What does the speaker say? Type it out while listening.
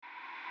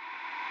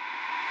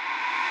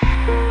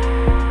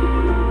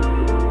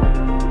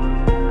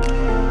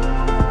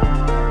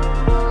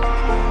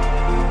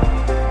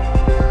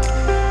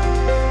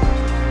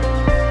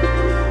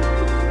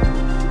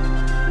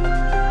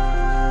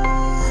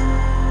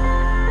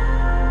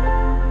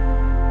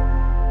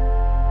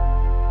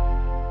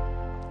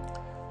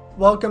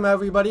welcome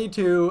everybody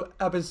to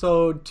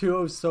episode 2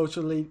 of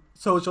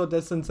Social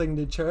Distancing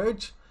the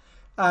Church.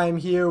 I'm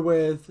here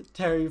with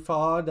Terry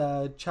Faw,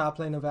 the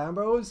chaplain of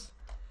Ambrose.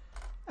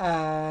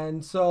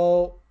 And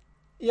so,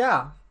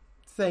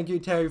 thank you,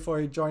 Terry,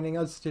 for joining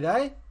us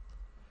today.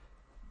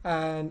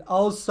 And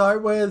I'll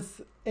start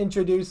with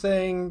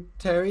introducing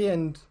Terry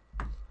and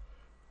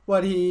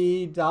what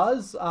he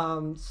does.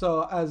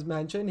 So, as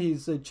mentioned,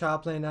 he's a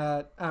chaplain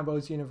at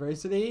Ambrose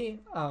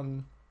University.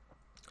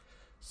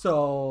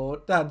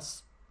 So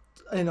that's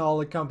an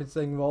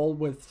all-encompassing role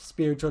with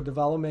spiritual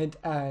development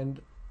and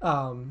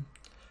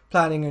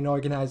planning and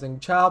organizing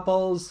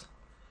chapels.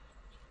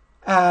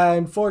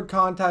 And for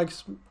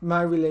context,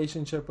 my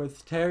relationship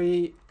with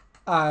Terry,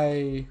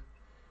 I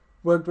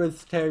worked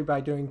with Terry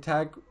by doing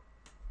tech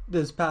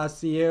this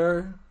past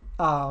year,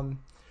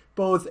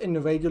 both in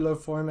the regular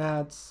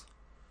formats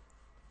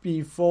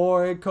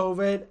before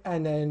COVID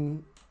and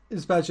then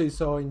especially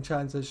so in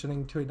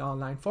transitioning to an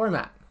online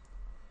format.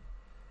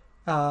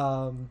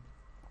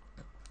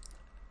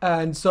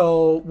 And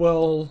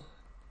so,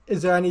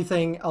 is there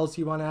anything else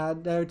you want to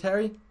add there,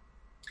 Terry?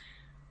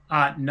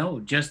 No,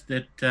 just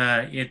that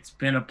it's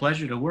been a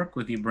pleasure to work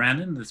with you,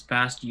 Brandon, this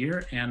past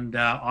year. And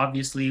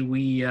obviously,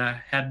 we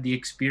had the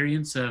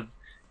experience of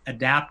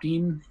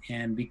adapting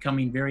and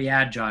becoming very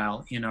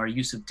agile in our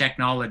use of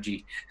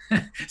technology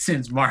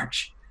since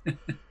March.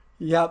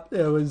 Yep,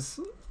 it was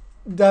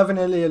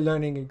definitely a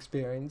learning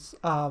experience.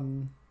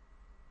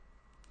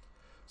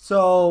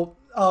 So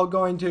I'll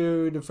go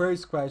into the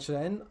first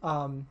question.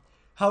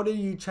 How do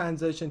you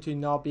transition to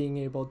not being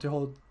able to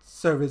hold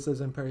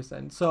services in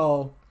person?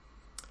 So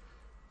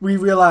we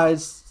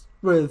realized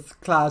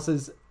with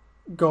classes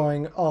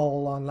going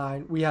all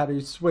online, we had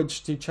to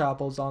switch to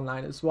chapels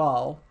online as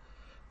well.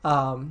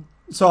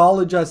 So I'll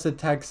address the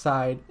tech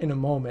side in a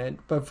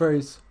moment. But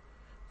first,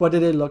 what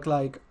did it look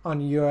like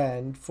on your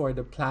end for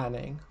the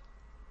planning?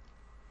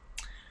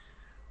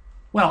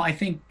 Well, I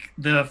think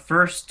the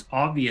first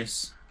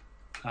obvious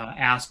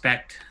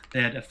aspect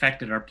that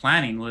affected our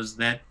planning was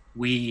that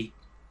we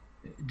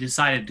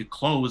decided to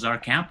close our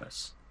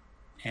campus.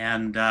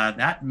 And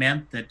that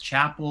meant that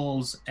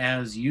chapels,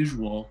 as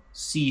usual,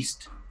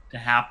 ceased to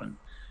happen,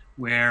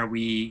 where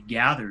we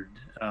gathered,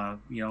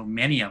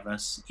 many of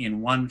us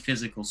in one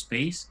physical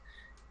space,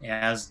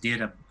 as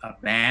did a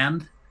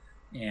band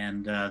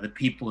and the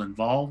people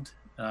involved.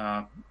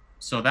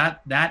 So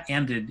that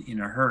ended in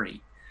a hurry.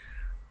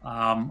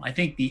 I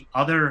think the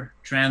other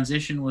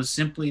transition was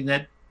simply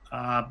that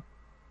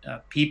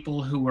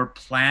people who were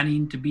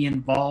planning to be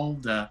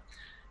involved,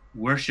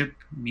 worship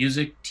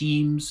music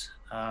teams,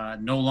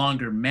 no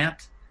longer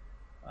met.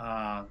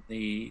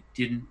 They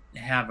didn't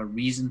have a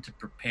reason to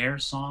prepare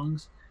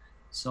songs.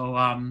 So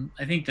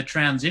I think the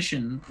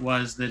transition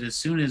was that as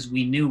soon as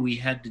we knew we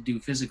had to do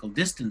physical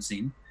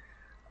distancing,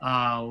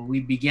 we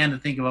began to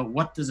think about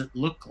what does it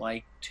look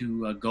like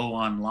to go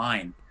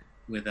online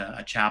with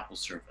a chapel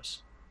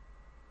service.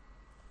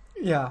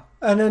 Yeah,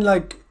 and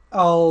then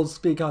I'll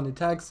speak on the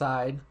tech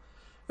side.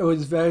 It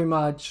was very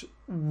much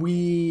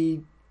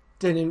we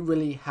didn't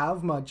really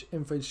have much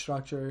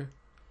infrastructure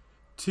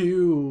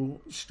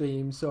to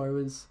stream, so I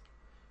was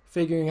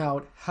figuring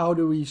out how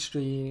do we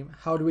stream,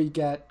 how do we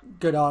get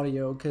good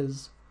audio,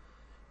 because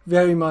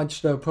very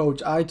much the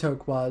approach I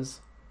took was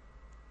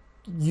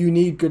you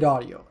need good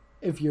audio.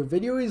 If your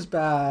video is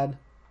bad,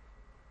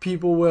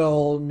 people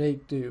will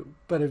make do,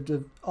 but if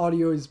the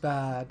audio is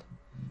bad,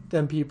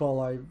 then people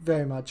are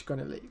very much going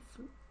to leave.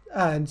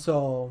 And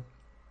so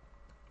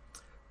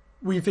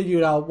we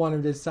figured out one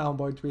of the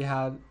soundboards we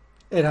had,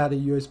 it had a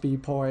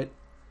USB port.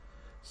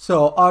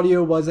 So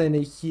audio wasn't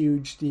a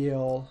huge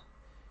deal.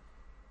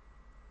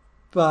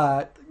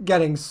 But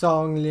getting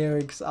song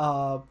lyrics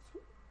up,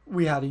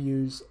 we had to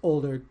use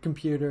older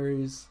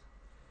computers.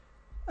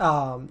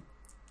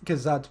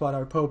 Because that's what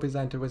our Pro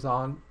presenter was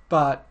on.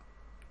 But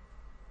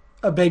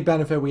a big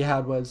benefit we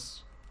had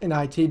was an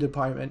IT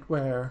department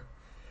where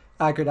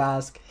I could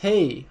ask,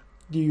 hey,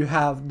 do you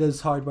have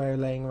this hardware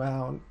laying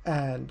around?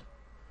 And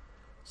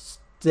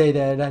they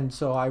did, and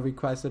so I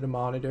requested a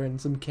monitor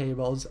and some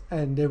cables,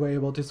 and they were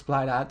able to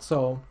supply that.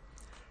 So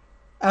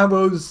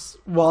Ambrose,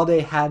 while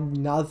they had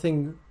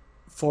nothing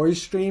for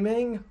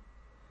streaming,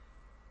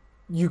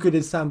 you could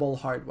assemble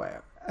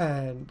hardware.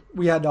 And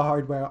we had the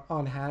hardware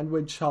on hand,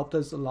 which helped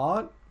us a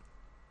lot.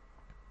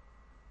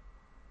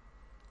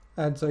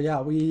 And so,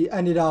 we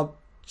ended up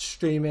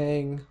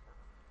streaming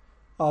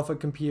off a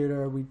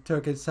computer. We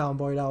took a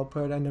soundboard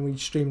output and then we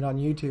streamed on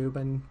YouTube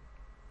and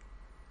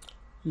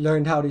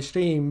learned how to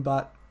stream.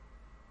 But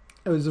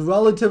it was a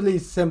relatively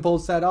simple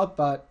setup,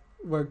 but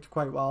worked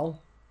quite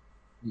well.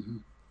 Mm-hmm.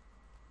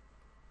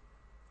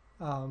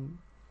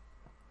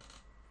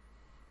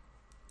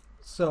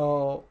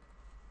 So,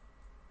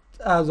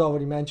 as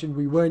already mentioned,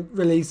 we weren't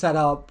really set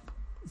up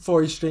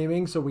for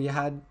streaming, so we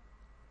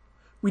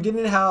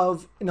didn't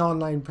have an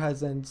online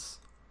presence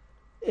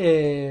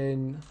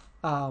in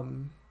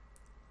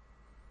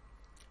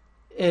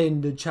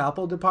the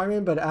chapel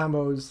department, but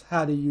Ambrose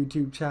had a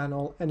YouTube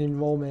channel and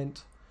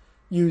enrollment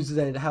used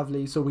it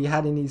heavily. So we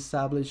had an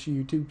established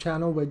YouTube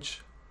channel,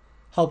 which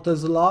helped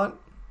us a lot.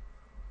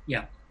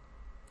 Yeah.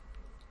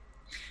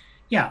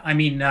 Yeah, I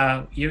mean,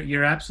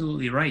 you're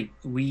absolutely right.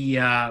 We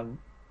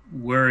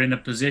were in a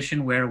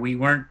position where we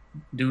weren't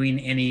doing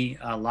any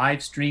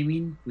live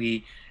streaming.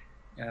 We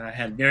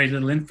had very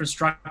little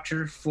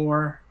infrastructure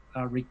for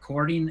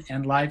recording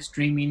and live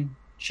streaming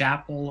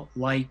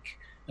chapel-like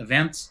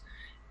events,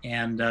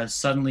 and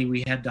suddenly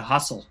we had to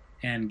hustle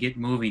and get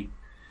moving.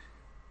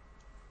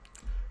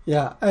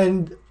 Yeah,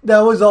 and that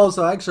was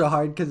also extra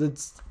hard because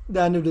it's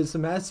the end of the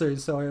semester.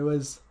 So it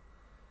was,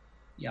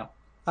 Yeah.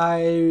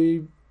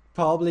 I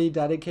probably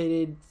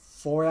dedicated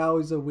 4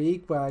 hours a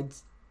week where I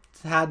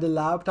had the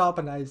laptop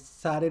and I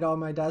sat it on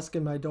my desk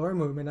in my dorm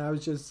room and I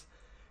was just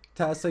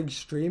testing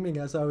streaming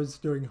as I was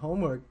doing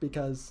homework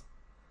because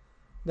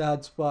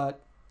that's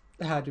what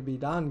had to be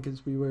done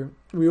because we were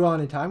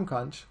on a time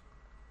crunch.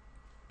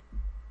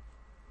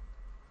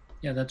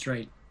 Yeah, that's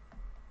right.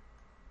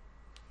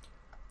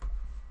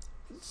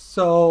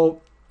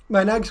 So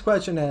my next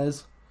question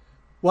is,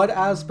 what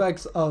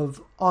aspects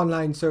of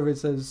online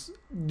services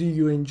do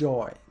you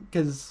enjoy?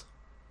 Because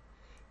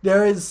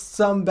there is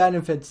some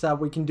benefits that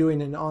we can do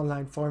in an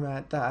online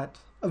format that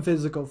a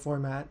physical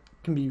format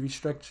can be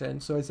restriction.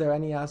 So is there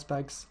any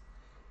aspects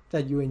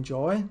that you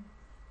enjoy?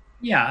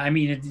 Yeah, I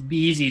mean, it'd be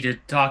easy to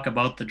talk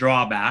about the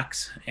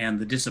drawbacks and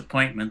the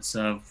disappointments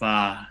of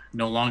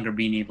no longer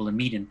being able to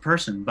meet in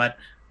person. But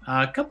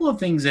a couple of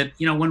things that,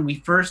 when we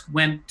first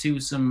went to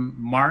some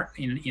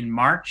in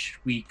March,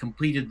 we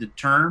completed the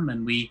term,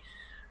 and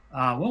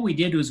what we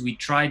did was we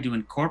tried to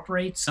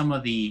incorporate some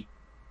of the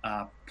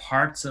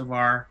parts of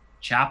our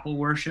chapel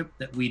worship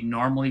that we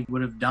normally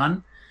would have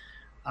done.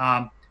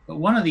 But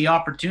one of the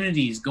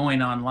opportunities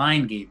going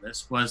online gave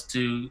us was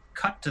to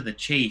cut to the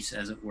chase,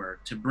 as it were,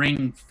 to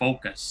bring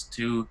focus,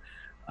 to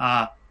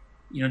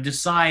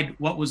decide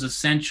what was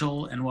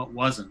essential and what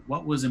wasn't,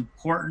 what was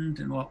important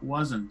and what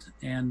wasn't,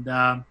 and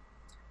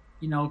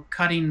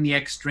cutting the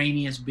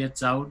extraneous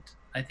bits out,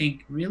 I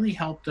think, really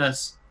helped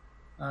us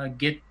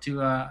get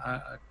to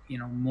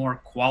more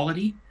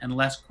quality and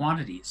less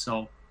quantity.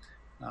 So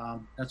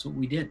that's what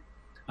we did.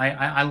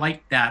 I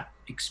liked that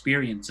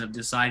experience of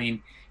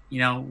deciding,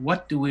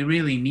 what do we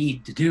really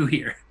need to do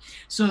here,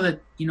 so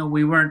that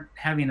we weren't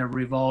having a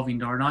revolving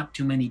door, not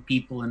too many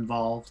people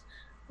involved,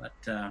 but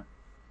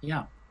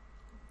yeah.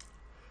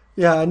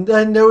 Yeah, and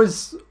then there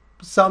was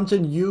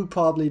something you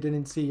probably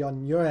didn't see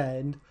on your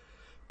end,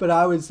 but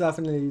I was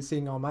definitely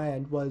seeing on my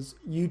end was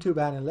YouTube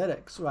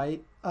analytics,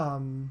 right?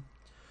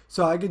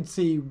 So I could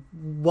see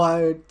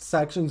what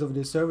sections of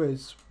the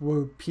service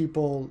were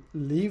people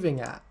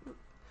leaving at.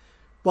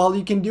 Well,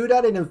 you can do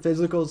that in a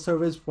physical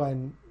service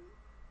when,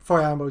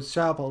 for Ambrose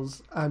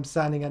Chapels, I'm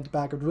standing at the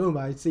back of the room.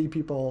 I see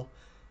people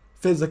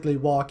physically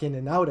walk in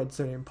and out at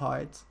certain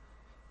parts.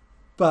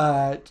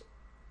 But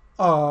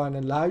on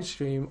a live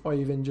stream or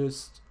even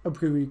just a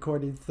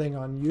pre-recorded thing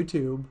on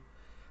YouTube,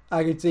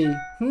 I could see,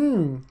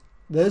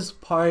 this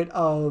part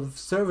of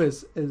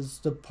service is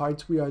the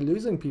parts we are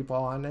losing people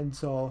on. And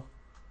so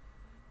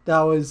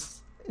that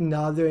was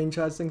another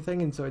interesting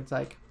thing. And so it's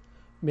like,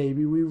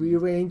 maybe we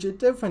rearrange it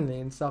differently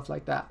and stuff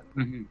like that.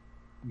 Mm-hmm.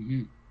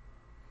 Mm-hmm.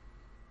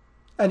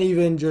 And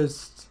even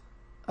just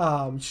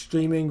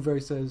streaming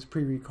versus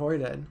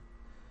pre-recorded,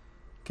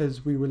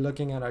 because we were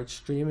looking at our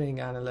streaming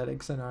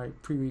analytics and our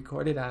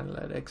pre-recorded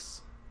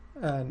analytics,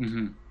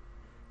 and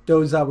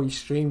those that we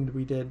streamed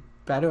we did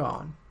better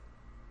on.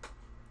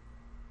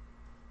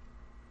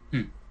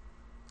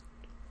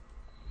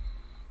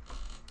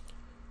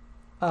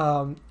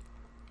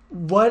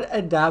 What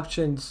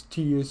adaptations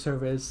to your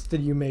service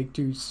did you make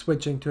to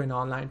switching to an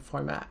online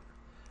format?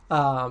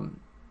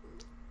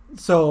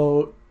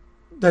 So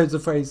there's a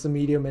phrase, the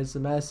medium is the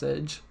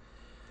message.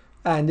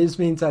 And this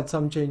means that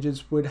some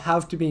changes would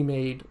have to be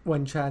made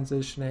when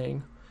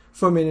transitioning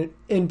from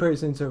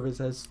in-person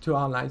services to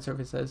online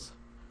services.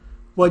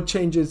 What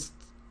changes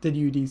did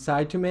you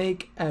decide to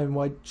make, and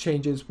what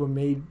changes were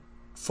made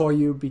for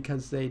you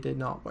because they did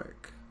not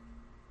work?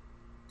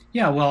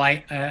 Yeah, well,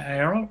 I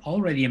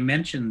already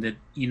mentioned that,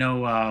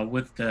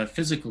 with the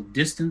physical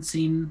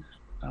distancing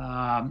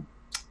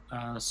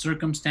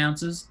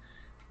circumstances,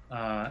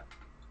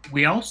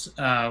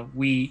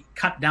 we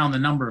cut down the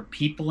number of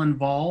people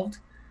involved,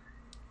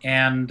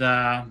 and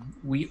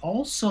we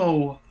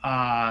also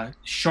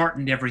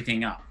shortened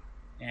everything up,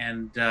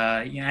 and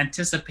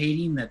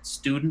anticipating that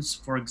students,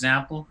 for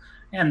example,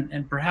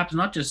 and perhaps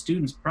not just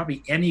students,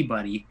 probably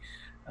anybody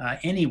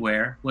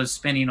anywhere was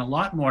spending a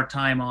lot more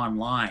time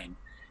online,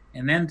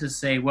 and then to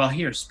say, well,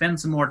 here, spend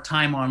some more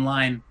time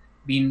online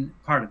being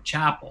part of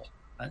chapel,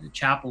 the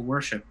chapel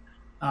worship.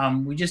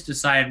 We just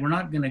decided we're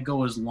not going to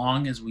go as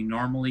long as we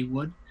normally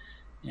would,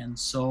 and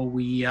so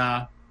we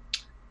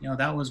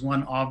that was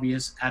one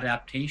obvious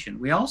adaptation.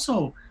 We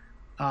also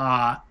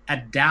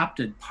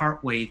adapted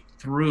partway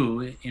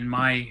through, in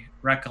my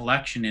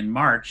recollection, in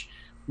March.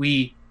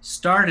 We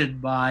started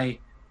by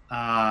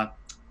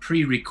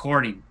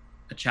pre-recording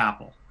a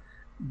chapel.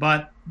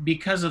 But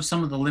because of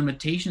some of the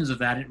limitations of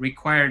that, it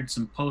required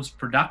some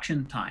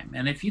post-production time.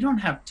 And if you don't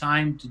have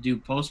time to do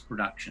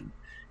post-production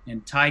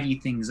and tidy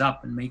things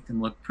up and make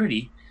them look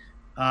pretty,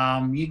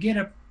 you get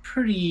a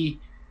pretty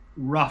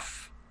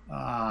rough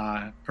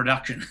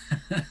production.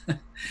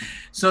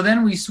 So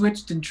then we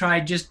switched and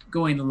tried just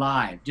going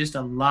live, just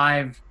a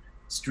live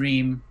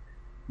stream,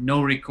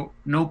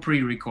 no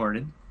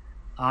pre-recorded.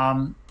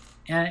 And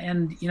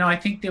I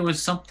think there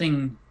was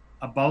something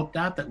about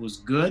that was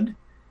good.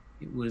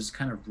 It was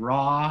kind of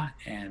raw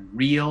and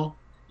real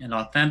and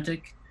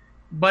authentic,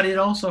 but it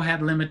also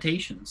had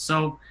limitations.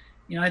 So,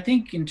 I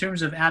think in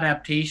terms of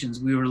adaptations,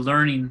 we were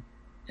learning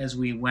as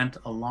we went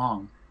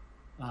along.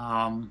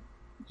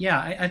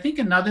 I think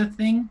another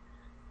thing,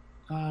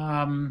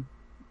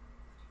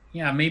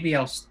 maybe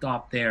I'll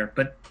stop there,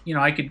 but,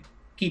 I could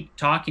keep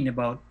talking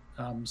about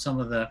some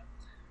of the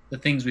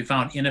things we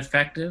found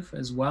ineffective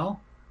as well.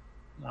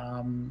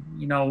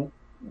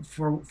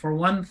 For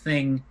one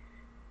thing,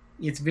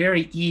 it's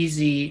very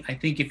easy, I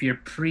think, if you're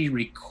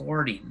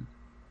pre-recording,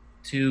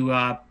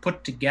 to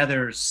put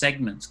together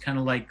segments, kind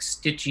of like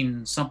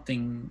stitching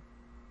something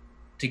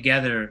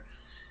together.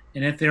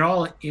 And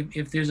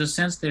if there's a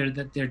sense there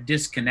that they're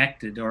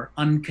disconnected or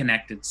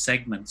unconnected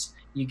segments,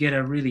 you get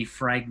a really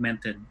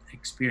fragmented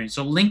experience.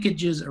 So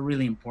linkages are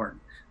really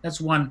important.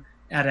 That's one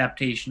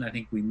adaptation I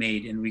think we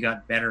made and we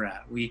got better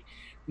at. We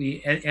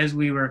as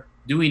we were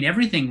doing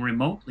everything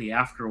remotely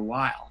after a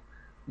while,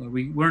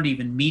 we weren't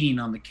even meeting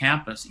on the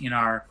campus in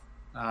our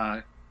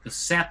the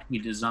set we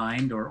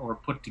designed or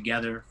put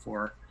together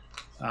for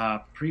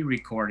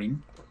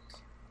pre-recording.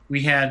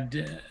 We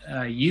had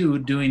you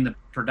doing the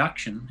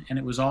production, and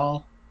it was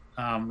all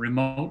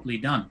remotely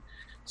done.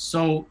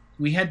 So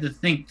we had to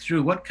think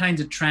through what kinds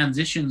of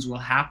transitions will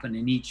happen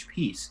in each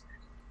piece.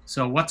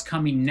 So what's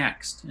coming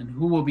next, and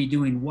who will be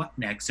doing what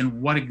next,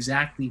 and what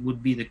exactly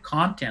would be the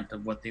content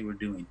of what they were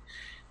doing.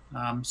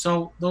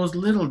 So those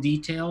little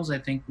details, I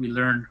think we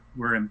learned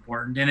were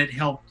important, and it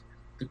helped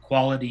the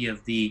quality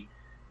of the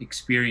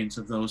experience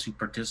of those who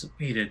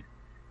participated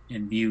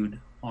and viewed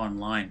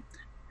online.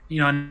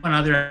 And one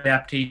other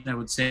adaptation I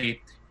would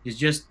say is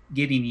just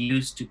getting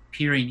used to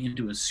peering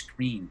into a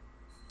screen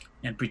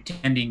and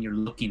pretending you're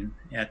looking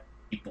at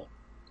people.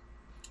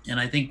 And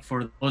I think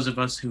for those of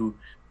us who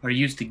are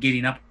used to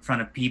getting up in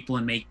front of people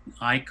and making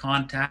eye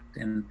contact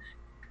and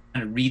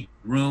kind of read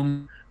the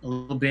room a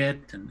little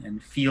bit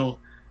and feel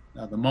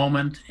the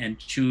moment and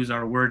choose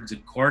our words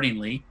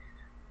accordingly,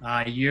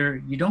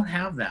 you don't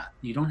have that.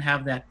 You don't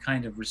have that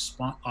kind of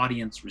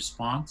audience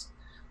response.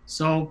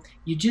 So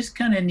you just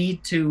kind of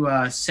need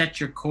to set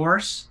your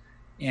course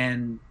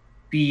and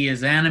be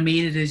as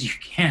animated as you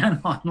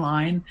can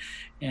online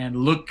and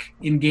look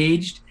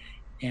engaged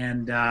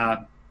and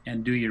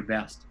do your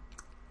best.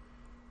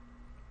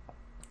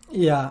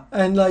 Yeah,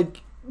 and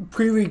like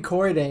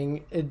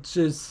pre-recording, it's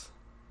just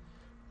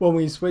when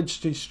we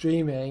switch to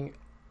streaming,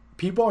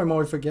 people are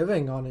more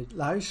forgiving on a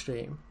live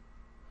stream.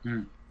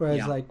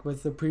 Whereas like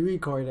with the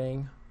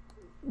pre-recording,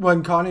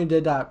 when Connor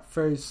did that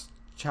first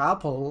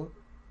chapel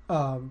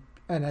and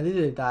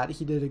edited that,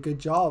 he did a good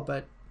job,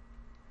 but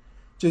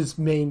just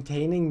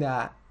maintaining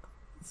that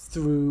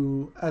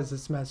through as the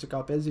semester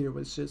got busier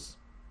was just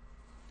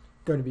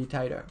going to be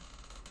tighter.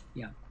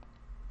 Yeah.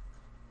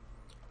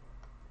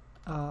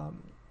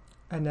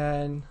 And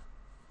then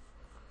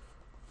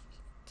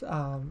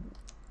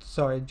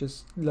sorry,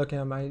 just looking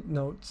at my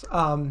notes.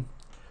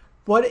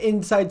 What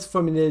insights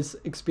from this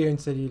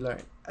experience did you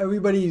learn?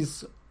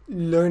 Everybody's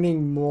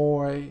learning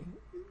more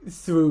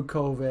through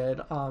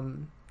COVID,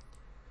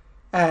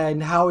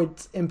 and how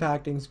it's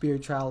impacting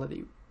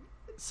spirituality.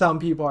 Some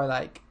people are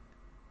like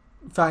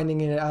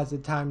finding it as a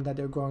time that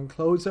they're growing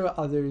closer,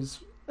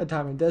 others a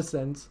time of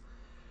distance.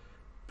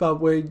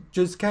 But we're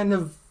just kind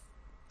of,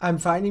 I'm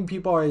finding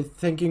people are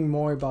thinking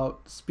more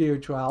about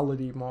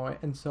spirituality more.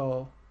 And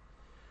so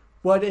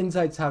what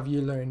insights have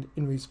you learned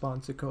in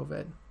response to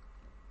COVID?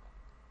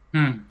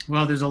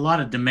 Well, there's a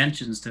lot of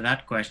dimensions to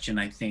that question,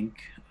 I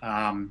think.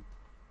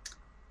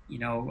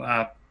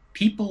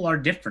 People are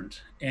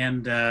different,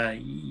 and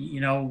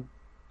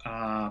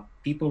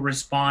people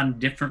respond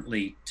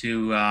differently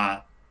to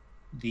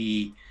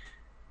the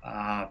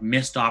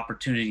missed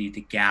opportunity to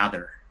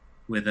gather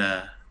with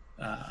a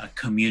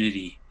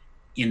community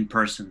in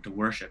person to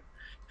worship,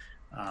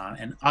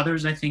 and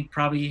others, I think,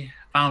 probably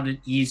found it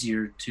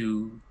easier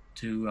to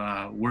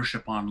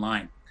worship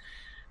online.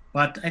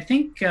 But I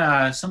think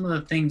some of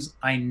the things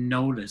I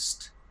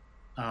noticed,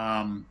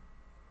 I'm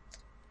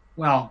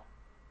going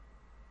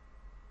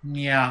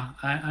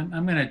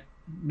to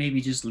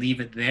maybe just leave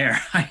it there.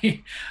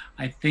 I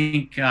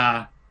think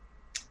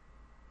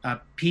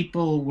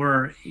people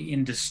were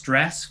in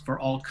distress for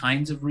all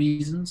kinds of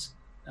reasons.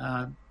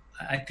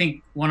 I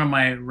think one of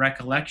my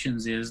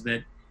recollections is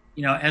that,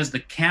 as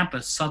the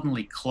campus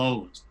suddenly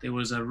closed, there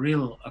was a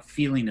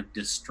feeling of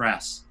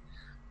distress.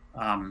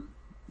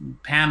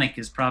 Panic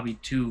is probably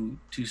too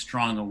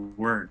strong a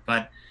word,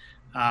 but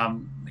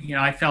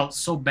I felt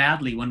so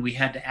badly when we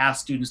had to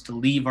ask students to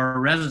leave our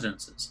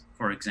residences,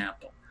 for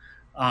example,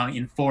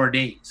 in 4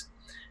 days.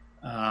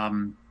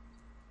 Um,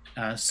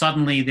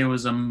 Suddenly there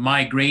was a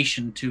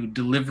migration to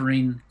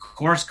delivering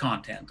course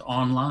content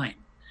online.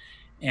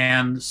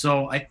 And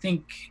so I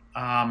think,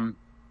 one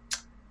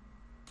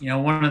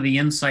of the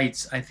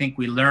insights I think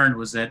we learned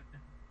was that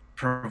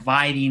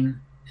providing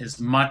as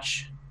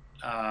much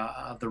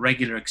of the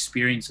regular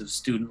experience of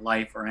student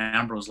life or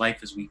Ambrose life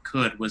as we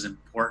could was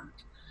important.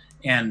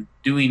 And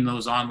doing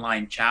those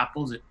online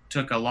chapels, it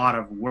took a lot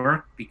of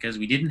work because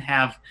we didn't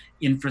have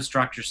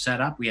infrastructure set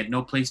up. We had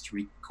no place to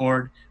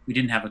record. We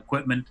didn't have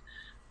equipment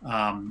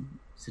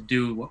to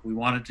do what we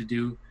wanted to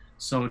do.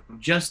 So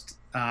just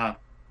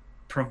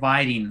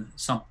providing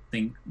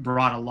something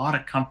brought a lot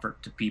of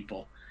comfort to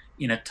people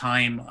in a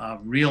time of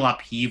real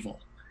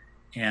upheaval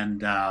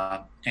and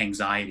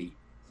anxiety.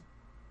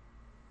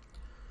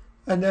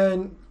 And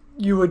then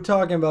you were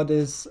talking about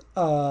this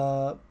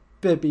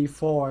bit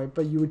before,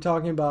 but you were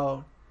talking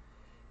about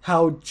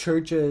how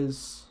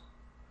churches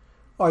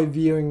are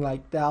viewing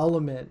like the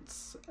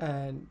elements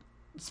and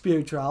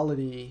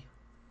spirituality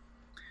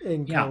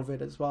in Yeah.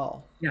 COVID as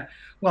well. Yeah.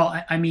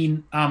 Well, I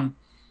mean,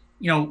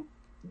 you know,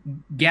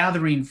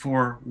 gathering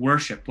for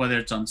worship, whether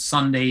it's on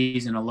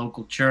Sundays in a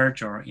local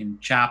church or in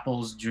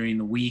chapels during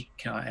the week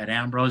at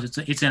Ambrose,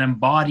 it's an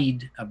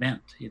embodied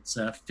event. It's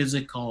a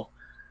physical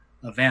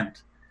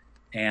event,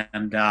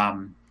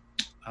 and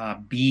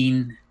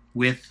being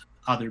with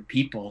other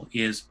people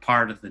is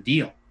part of the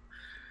deal.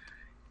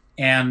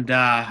 And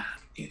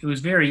it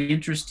was very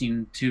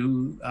interesting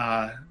to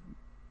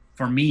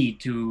for me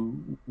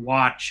to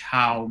watch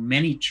how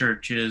many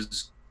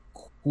churches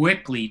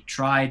quickly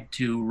tried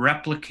to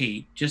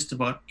replicate just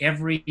about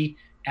every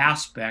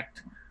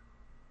aspect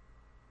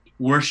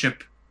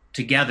worship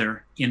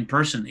together in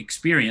person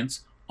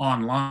experience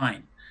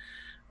online.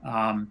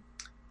 Um,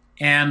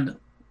 and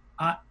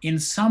in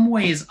some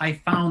ways, I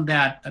found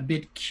that a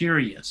bit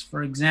curious.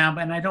 For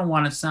example, and I don't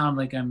want to sound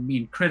like I'm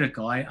being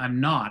critical. I'm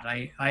not.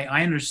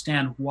 I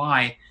understand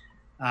why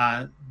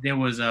there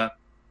was a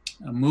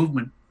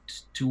movement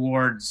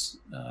towards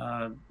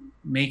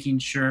making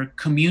sure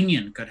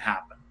communion could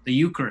happen, the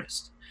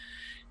Eucharist.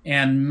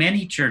 And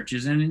many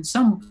churches, and in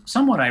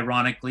somewhat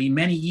ironically,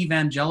 many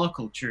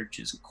evangelical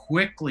churches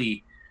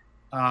quickly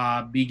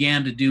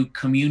began to do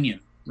communion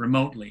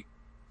remotely.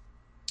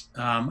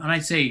 And I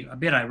say a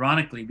bit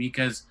ironically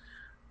because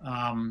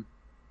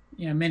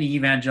many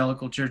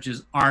evangelical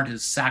churches aren't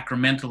as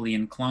sacramentally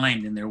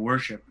inclined in their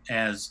worship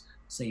as,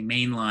 say,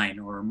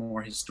 mainline or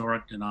more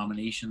historic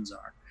denominations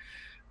are.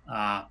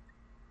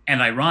 And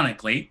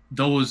ironically,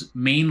 those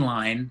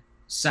mainline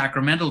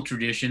sacramental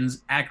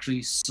traditions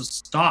actually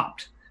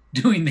stopped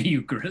doing the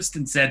Eucharist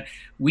and said,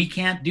 we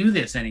can't do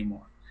this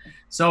anymore.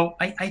 So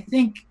I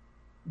think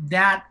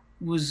that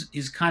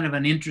is kind of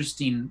an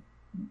interesting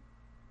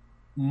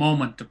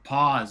moment to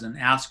pause and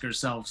ask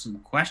ourselves some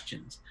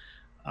questions.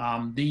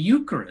 The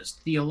Eucharist,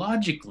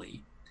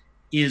 theologically,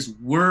 is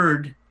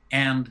word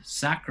and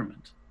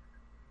sacrament.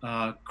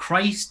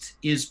 Christ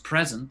is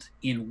present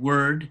in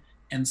word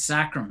and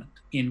sacrament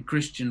in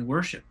Christian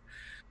worship.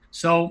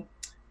 So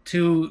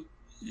to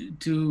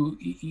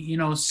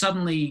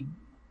suddenly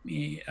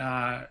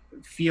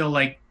feel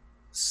like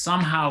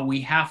somehow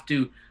we have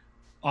to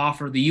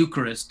offer the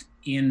Eucharist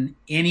in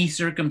any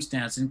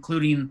circumstance,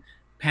 including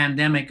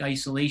pandemic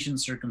isolation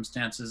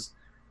circumstances,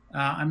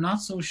 I'm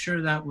not so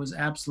sure that was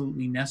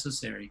absolutely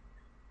necessary.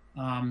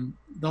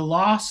 The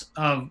loss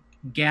of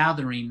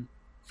gathering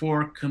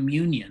for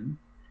communion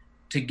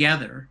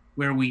together,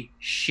 where we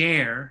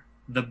share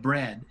the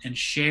bread and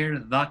share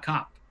the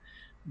cup,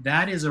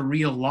 that is a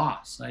real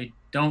loss. I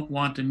don't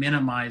want to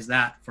minimize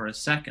that for a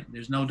second.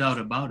 There's no doubt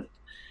about it.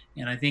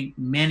 And I think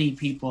many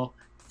people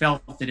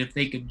felt that if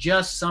they could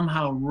just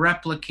somehow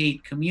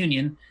replicate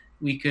communion,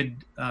 we could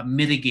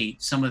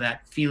mitigate some of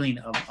that feeling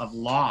of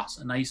loss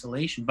and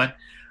isolation. But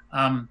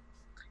my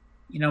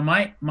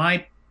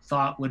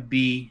thought would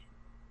be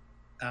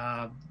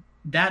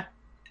that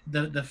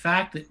the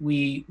fact that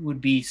we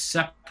would be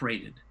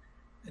separated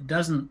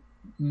doesn't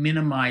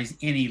minimize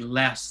any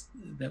less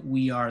that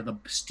we are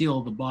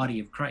still the body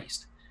of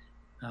Christ.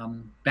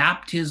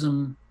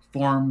 Baptism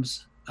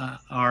forms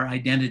our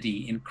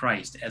identity in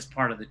Christ as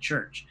part of the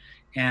church,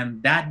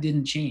 and that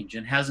didn't change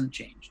and hasn't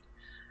changed.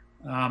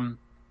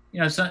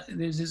 So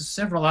there's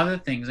several other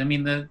things. I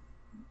mean,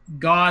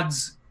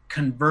 God's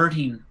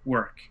converting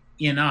work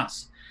in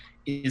us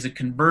is a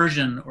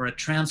conversion or a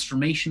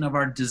transformation of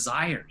our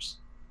desires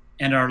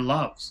and our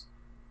loves.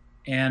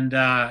 And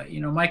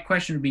my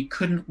question would be,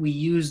 couldn't we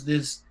use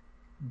this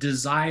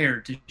desire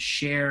to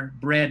share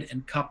bread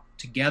and cup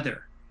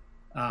together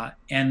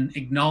and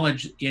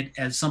acknowledge it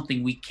as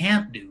something we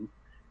can't do?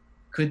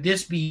 Could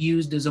this be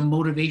used as a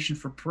motivation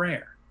for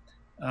prayer?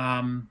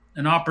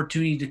 An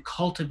opportunity to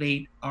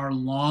cultivate our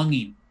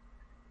longing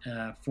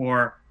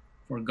for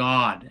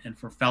God and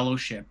for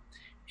fellowship.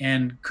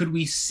 And could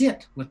we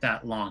sit with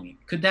that longing?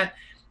 Could that,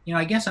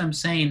 I guess I'm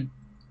saying,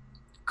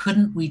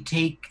 couldn't we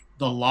take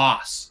the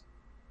loss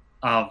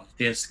of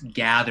this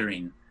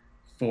gathering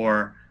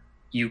for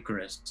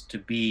Eucharist to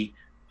be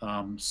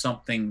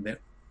something that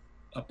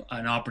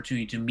an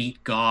opportunity to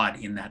meet God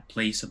in that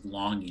place of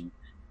longing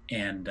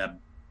and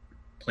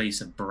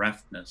place of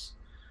bereftness.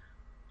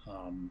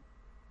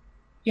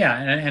 Yeah,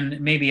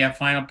 and maybe a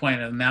final point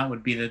on that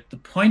would be that the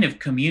point of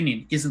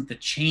communion isn't the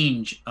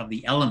change of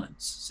the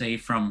elements, say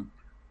from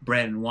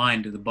bread and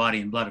wine to the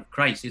body and blood of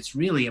Christ. It's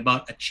really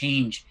about a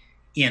change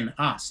in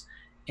us.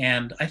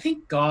 And I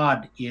think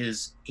God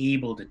is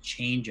able to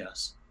change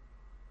us,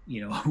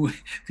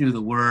 through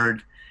the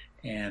Word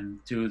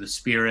and through the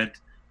Spirit,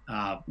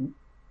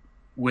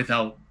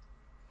 without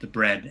the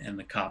bread and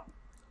the cup.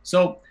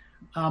 So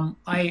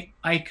I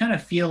kind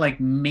of feel like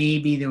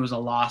maybe there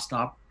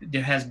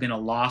has been a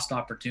lost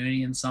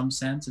opportunity in some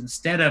sense.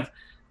 Instead of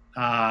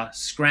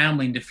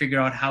scrambling to figure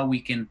out how we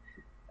can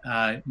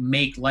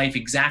make life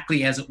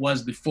exactly as it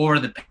was before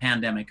the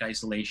pandemic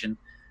isolation,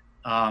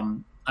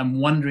 I'm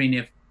wondering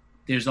if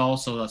there's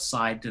also a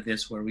side to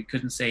this where we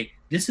couldn't say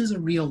this is a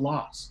real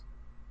loss.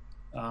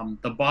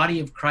 The body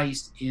of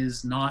Christ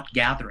is not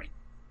gathering,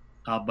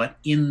 but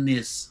in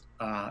this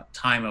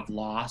time of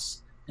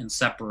loss and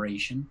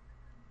separation,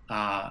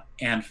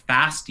 and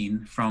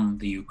fasting from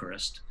the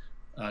Eucharist,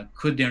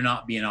 could there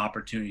not be an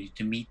opportunity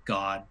to meet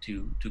God,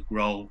 to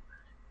grow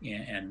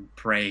and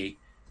pray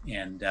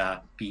and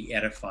be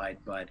edified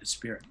by the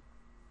Spirit?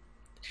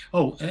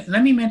 Oh,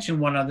 let me mention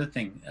one other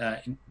thing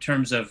in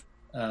terms of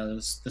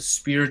the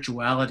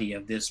spirituality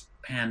of this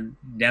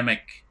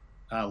pandemic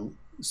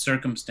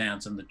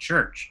circumstance in the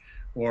church,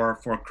 or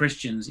for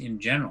Christians in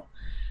general.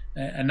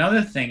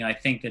 Another thing I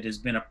think that has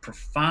been a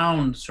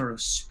profound sort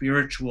of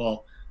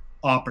spiritual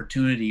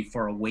opportunity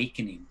for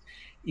awakening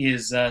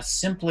is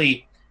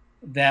simply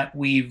that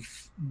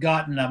we've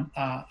gotten,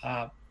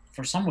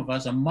 for some of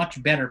us, a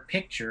much better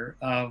picture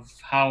of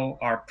how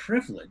our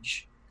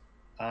privilege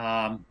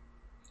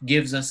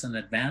gives us an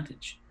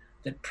advantage.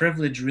 That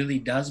privilege really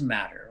does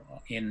matter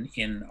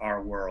in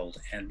our world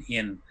and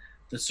in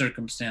the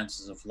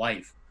circumstances of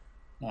life.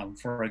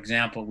 For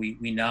example,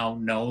 we now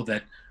know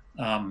that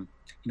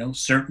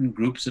certain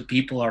groups of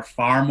people are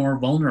far more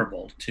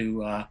vulnerable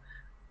to a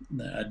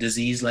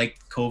disease like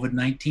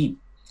COVID-19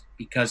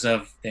 because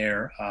of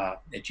their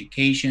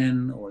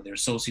education or their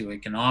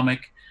socioeconomic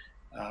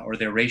or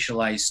their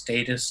racialized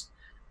status.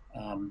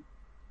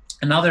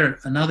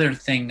 Another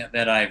thing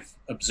that I've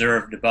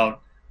observed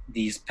about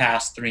these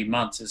past 3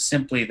 months is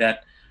simply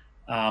that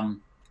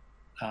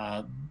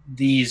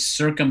these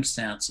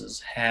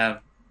circumstances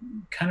have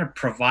kind of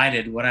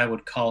provided what I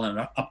would call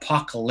an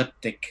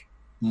apocalyptic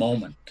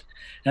moment.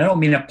 And I don't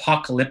mean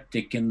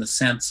apocalyptic in the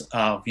sense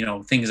of,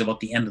 things about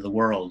the end of the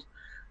world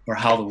or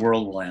how the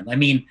world will end. I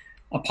mean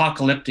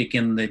apocalyptic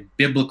in the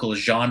biblical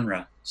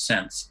genre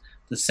sense,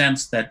 the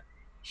sense that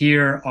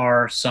here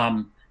are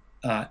some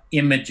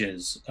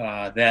images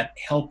that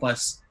help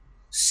us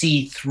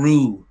see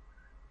through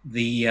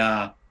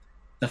the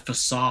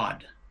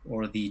facade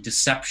or the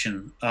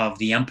deception of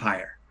the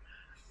empire.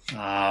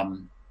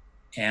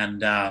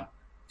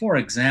 For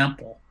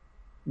example,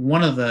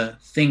 one of the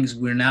things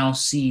we're now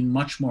seeing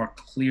much more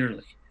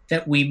clearly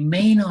that we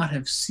may not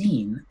have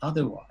seen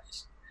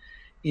otherwise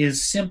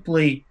is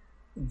simply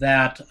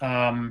that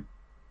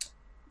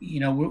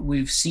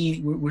we're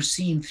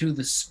seeing through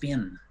the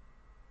spin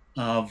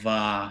of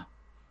our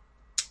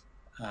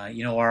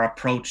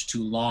approach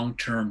to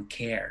long-term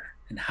care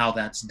and how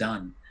that's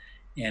done,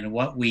 and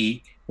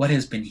what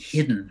has been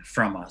hidden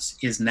from us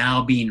is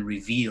now being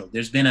revealed.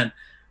 There's been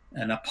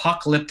an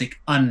apocalyptic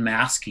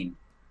unmasking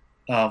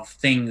of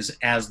things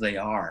as they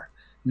are,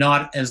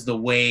 not as the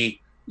way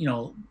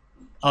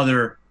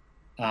other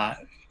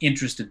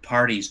interested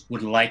parties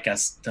would like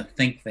us to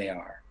think they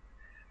are.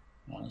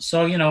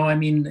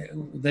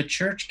 The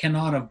church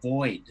cannot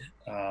avoid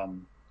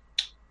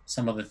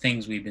some of the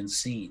things we've been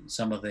seeing,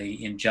 some of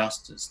the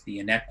injustice, the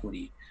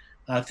inequity.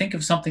 Think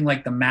of something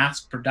like the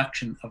mass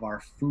production of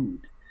our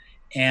food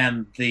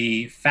and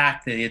the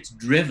fact that it's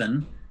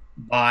driven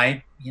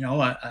by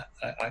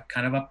a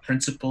kind of a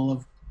principle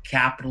of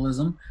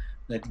capitalism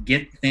that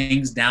get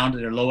things down to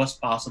their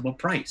lowest possible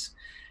price.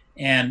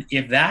 And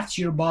if that's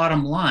your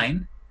bottom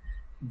line,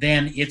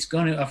 then it's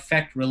going to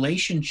affect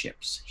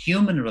relationships,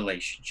 human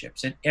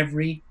relationships at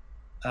every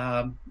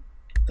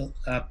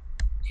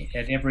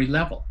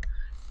level.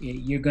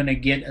 You're going to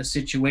get a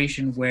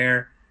situation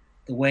where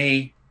the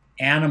way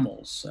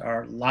animals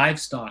or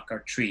livestock are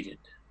treated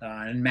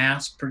and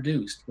mass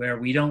produced, where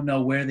we don't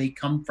know where they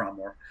come from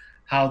or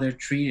how they're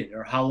treated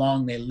or how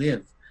long they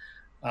live.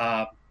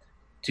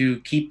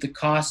 To keep the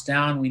costs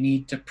down, we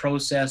need to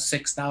process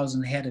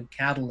 6,000 head of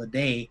cattle a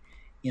day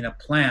in a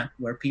plant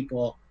where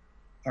people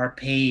are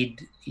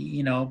paid,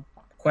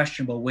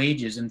 questionable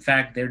wages. In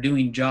fact, they're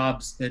doing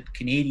jobs that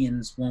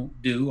Canadians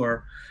won't do,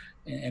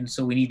 and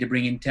so we need to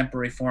bring in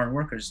temporary foreign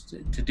workers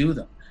to do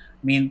them.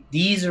 I mean,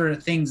 these are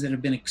things that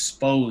have been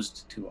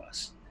exposed to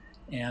us,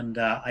 and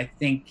I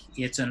think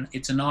it's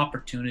an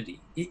opportunity.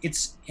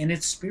 It's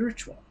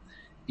spiritual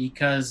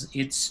because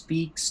it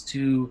speaks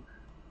to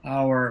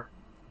our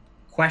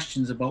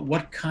questions about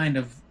what kind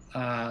of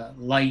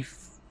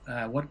life,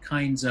 what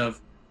kinds of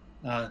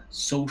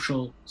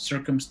social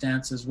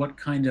circumstances, what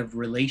kind of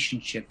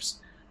relationships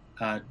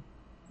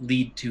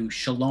lead to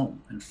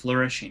shalom and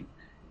flourishing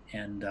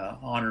and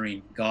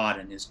honoring God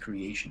and His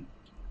creation.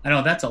 I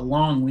know that's a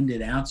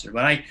long-winded answer,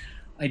 but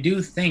I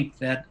do think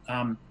that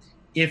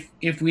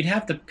if we'd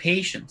have the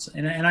patience,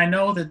 and I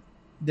know that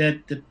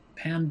the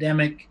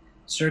pandemic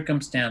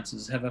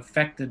circumstances have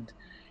affected,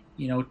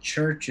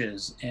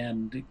 churches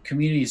and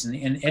communities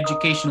and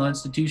educational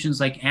institutions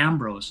like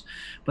Ambrose,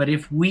 but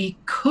if we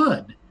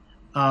could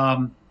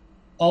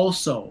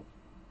also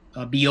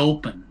be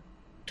open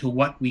to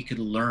what we could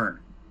learn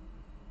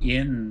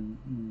in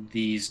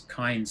these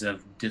kinds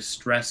of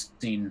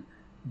distressing,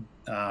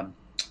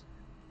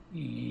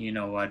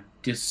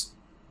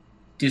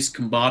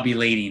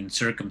 discombobulating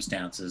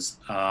circumstances,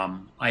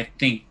 I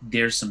think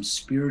there's some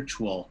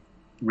spiritual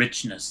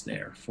richness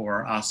there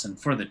for us and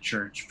for the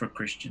church, for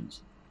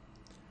Christians.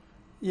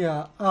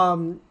 Yeah,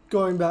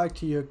 going back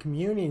to your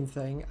communing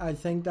thing, I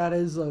think that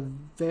is a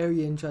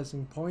very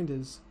interesting point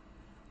is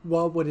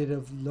what would it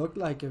have looked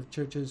like if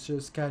churches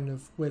just kind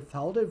of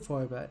withheld it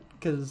for a bit?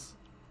 Because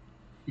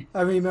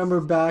I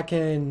remember back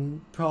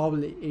in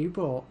probably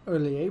April,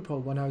 early April,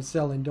 when I was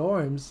still in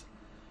dorms,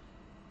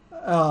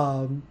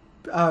 I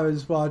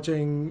was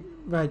watching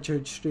my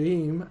church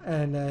stream,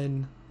 and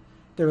then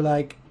they were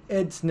like,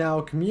 "It's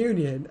now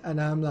communion," and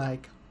I'm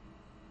like,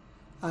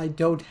 "I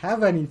don't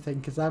have anything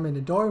because I'm in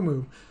a dorm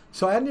room."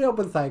 So I ended up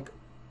with like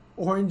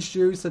orange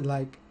juice and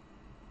like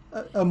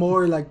a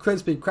more like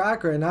crispy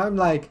cracker, and I'm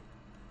like,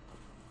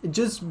 it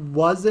just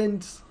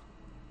wasn't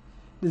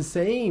the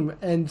same.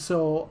 And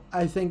so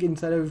I think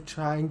instead of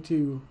trying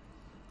to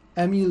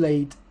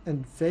emulate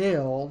and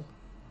fail,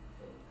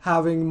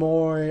 having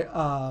more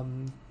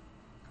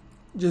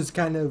just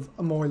kind of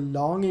a more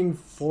longing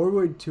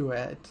forward to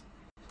it,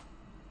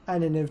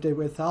 and then if they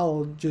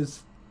withheld,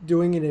 just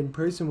doing it in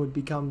person would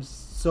become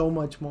so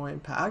much more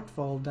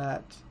impactful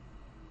that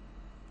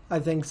I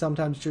think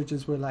sometimes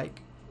churches were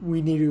like,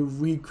 we need to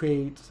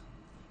recreate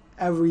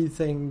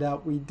everything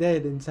that we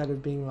did instead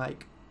of being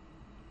like,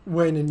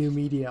 we're in a new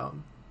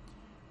medium.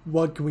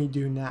 What can we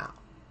do now?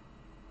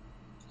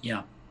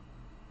 Yeah.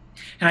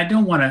 And I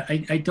don't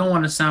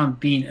want to sound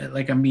being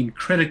like I'm being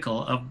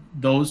critical of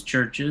those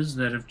churches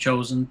that have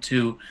chosen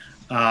to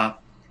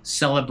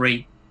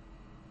celebrate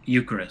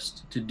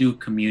Eucharist, to do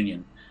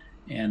communion,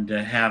 and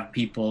have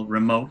people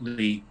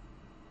remotely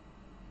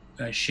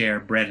share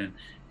bread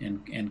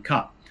and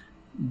cup.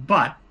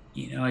 But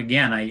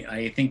again,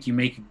 I think you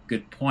make a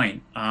good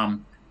point.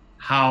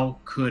 How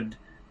could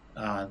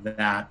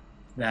that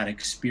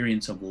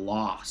experience of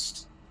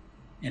loss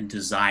and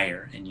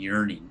desire and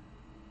yearning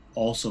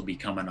also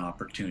become an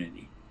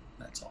opportunity?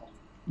 That's all.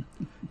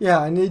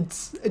 Yeah, and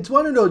it's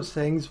one of those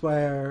things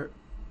where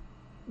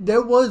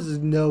there was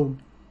no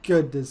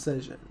good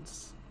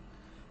decisions,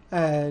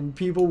 and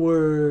people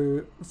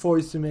were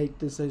forced to make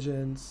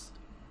decisions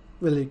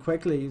really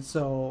quickly.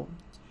 So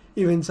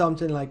even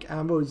something like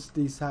Ambrose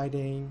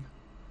deciding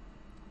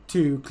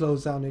to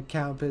close down the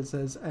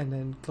campuses and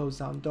then close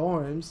down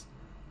dorms,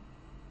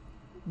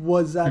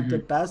 was that the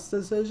best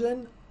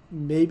decision?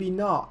 Maybe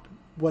not.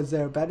 Was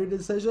there a better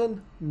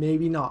decision?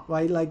 Maybe not,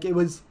 right? Like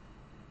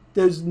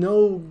there's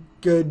no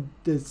good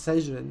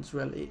decisions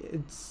really.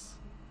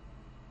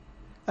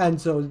 And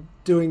so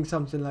doing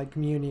something like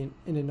communion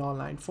in an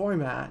online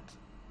format,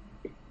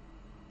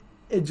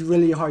 it's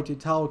really hard to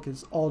tell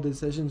because all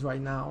decisions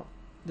right now,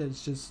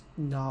 there's just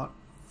not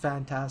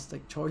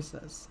fantastic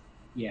choices.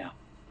 Yeah.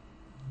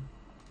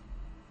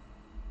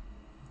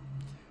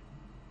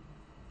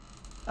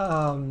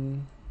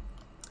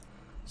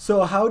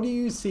 So how do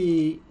you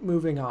see,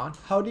 moving on,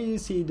 how do you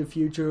see the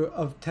future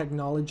of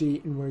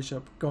technology in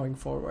worship going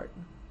forward?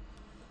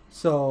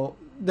 So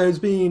there's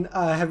been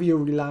a heavier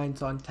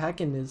reliance on tech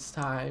in these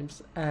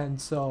times, and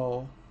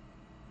so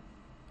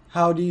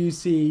how do you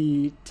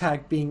see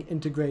tech being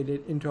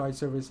integrated into our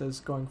services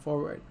going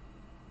forward?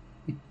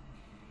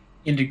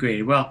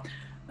 Integrated. Well,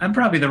 I'm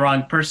probably the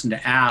wrong person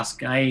to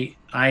ask. I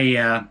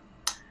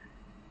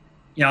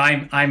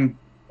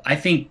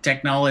think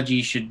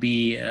technology should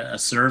be a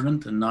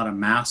servant and not a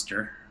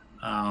master.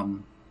 I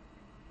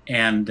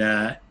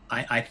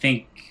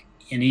think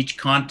in each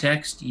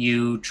context,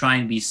 you try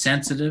and be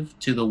sensitive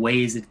to the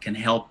ways it can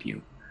help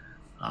you,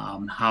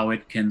 how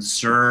it can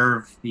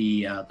serve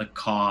the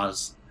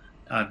cause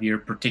of your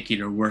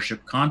particular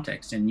worship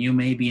context. And you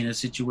may be in a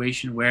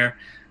situation where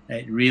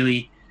it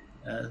really,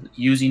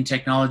 using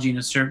technology in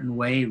a certain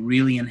way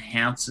really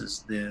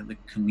enhances the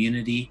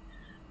community,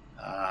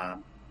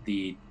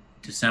 the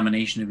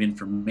dissemination of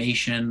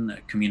information,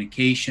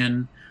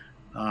 communication,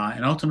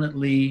 and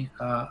ultimately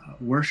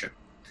worship.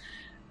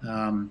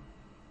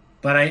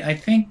 But I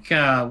think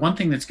one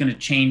thing that's going to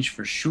change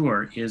for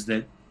sure is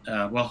that,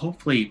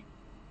 hopefully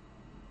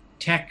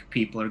tech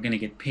people are going to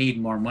get paid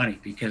more money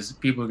because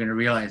people are going to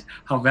realize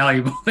how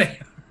valuable they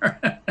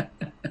are.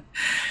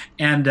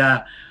 And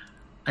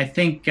I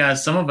think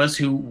some of us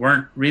who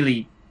weren't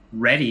really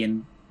ready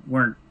and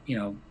weren't,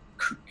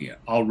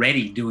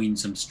 already doing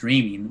some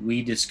streaming,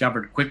 we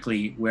discovered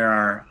quickly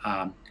where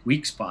our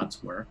weak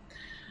spots were.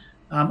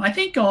 I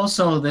think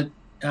also that,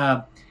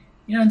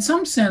 in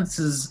some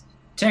senses,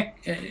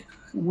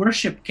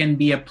 worship can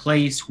be a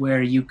place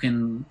where you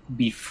can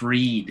be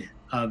freed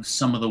of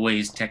some of the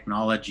ways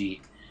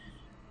technology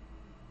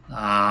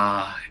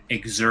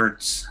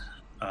exerts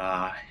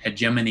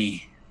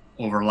hegemony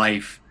over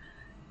life,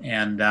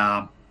 and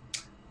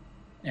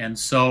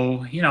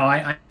so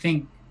I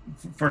think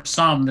for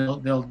some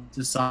they'll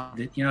decide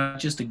that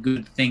it's just a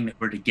good thing that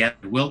we're together.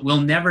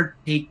 We'll never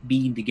take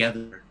being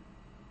together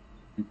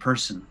in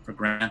person for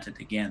granted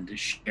again, to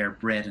share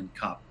bread and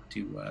cup,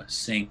 to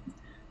sing,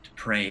 to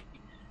pray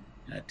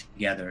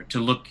together, to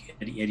look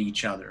at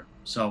each other.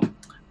 So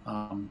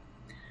I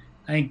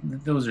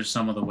think those are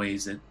some of the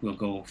ways that we'll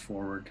go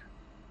forward.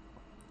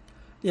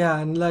 Yeah,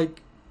 and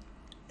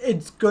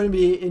it's going to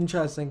be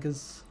interesting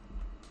because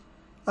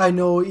I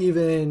know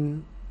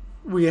even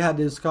we had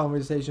this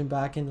conversation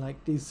back in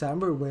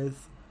December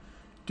with,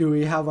 do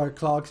we have our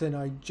clocks in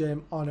our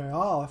gym on or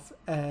off?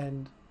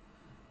 And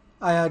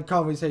I had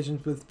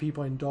conversations with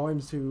people in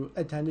dorms who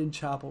attended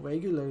chapel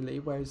regularly,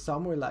 where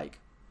some were like,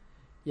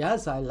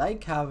 yes, I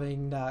like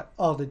having that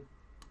all the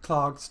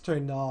clocks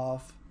turned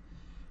off,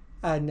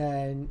 and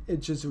then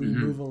it's just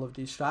removal of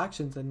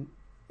distractions. And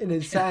in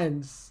a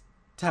sense,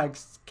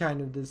 tech's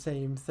kind of the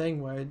same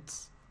thing, where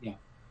it's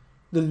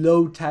the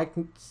low tech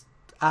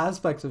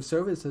aspects of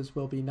services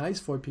will be nice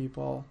for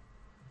people.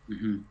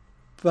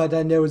 But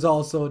then there was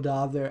also the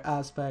other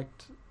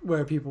aspect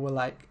where people were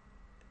like,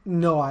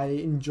 no, I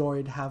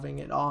enjoyed having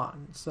it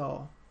on.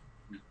 So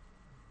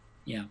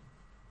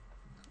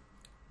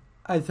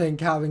I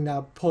think having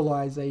that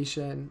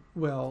polarization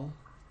will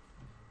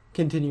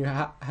continue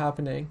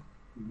happening.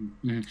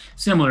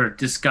 Similar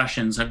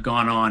discussions have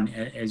gone on,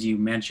 as you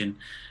mentioned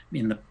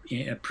in the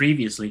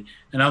previously.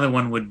 Another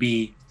one would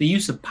be the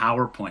use of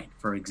PowerPoint,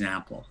 for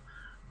example.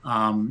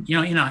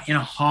 In a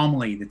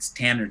homily that's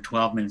 10 or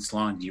 12 minutes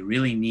long, do you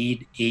really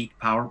need 8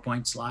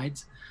 PowerPoint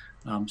slides?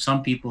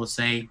 Some people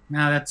say,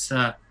 no, that's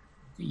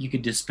you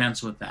could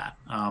dispense with that.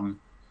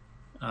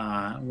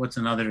 What's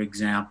another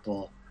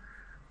example?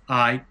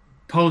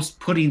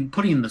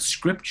 Putting the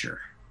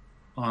scripture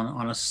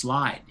on a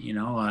slide.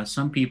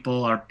 Some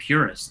people are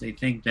purists. They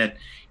think that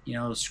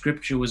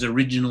scripture was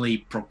originally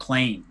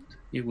proclaimed.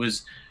 It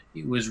was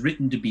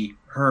written to be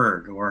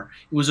heard, or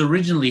it was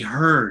originally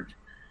heard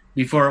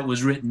before it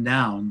was written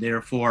down.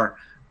 Therefore,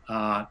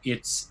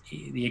 it's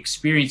the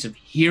experience of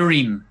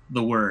hearing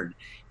the word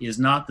is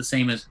not the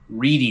same as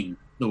reading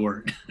the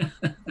word.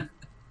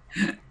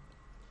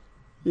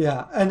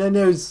 Yeah, and then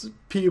there's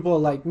people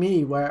like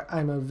me where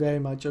I'm very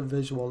much a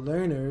visual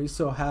learner,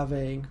 so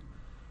having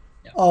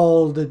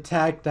all the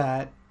tech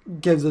that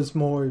gives us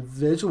more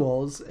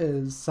visuals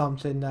is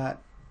something that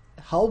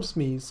helps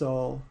me.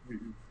 So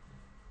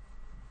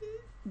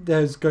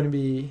there's going to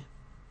be,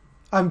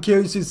 I'm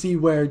curious to see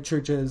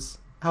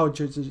how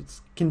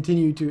churches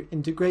continue to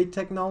integrate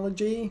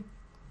technology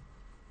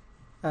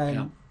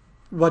and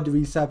what the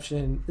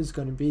reception is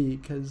going to be,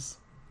 because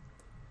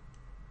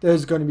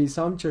there's going to be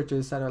some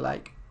churches that are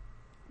like,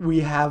 we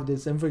have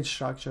this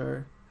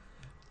infrastructure,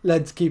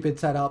 let's keep it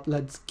set up,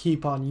 let's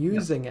keep on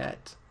using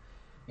it.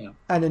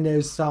 And then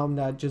there's some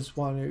that just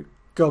want to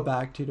go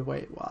back to the way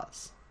it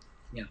was.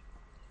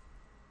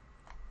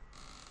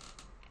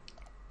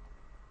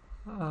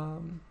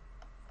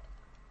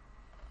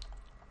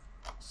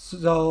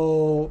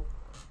 So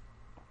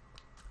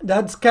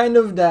that's kind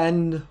of the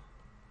end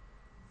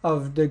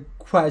of the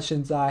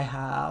questions I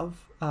have.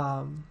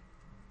 Oh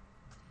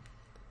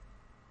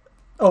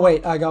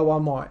wait, I got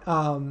one more.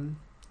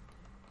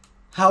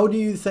 How do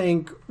you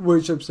think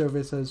worship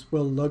services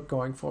will look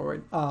going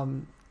forward?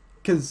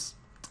 Because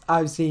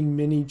I've seen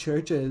many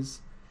churches,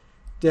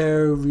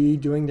 they're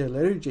redoing their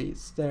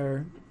liturgies.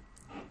 They're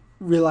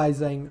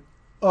realizing,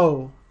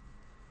 oh,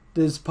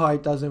 this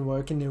part doesn't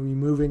work, and they're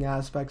removing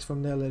aspects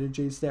from their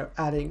liturgies. They're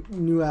adding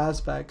new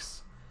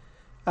aspects.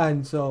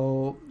 And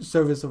so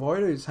service of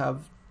orders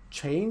have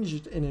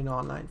changed in an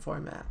online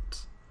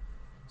format.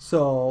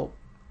 So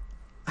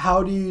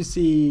how do you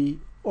see,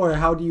 or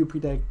how do you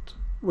predict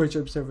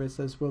worship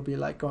services will be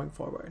like going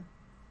forward?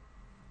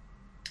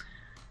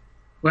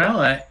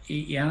 Well,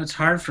 it's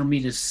hard for me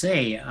to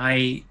say.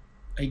 I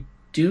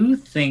do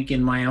think,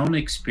 in my own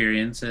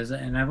experiences,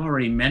 and I've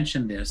already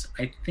mentioned this,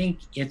 I think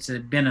it's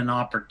been an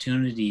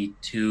opportunity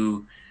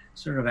to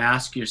sort of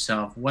ask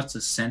yourself what's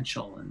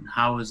essential, and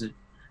how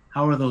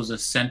are those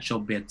essential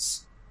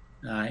bits,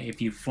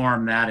 if you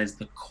form that as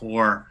the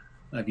core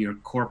of your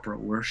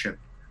corporate worship.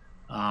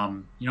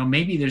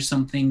 Maybe there's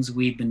some things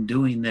we've been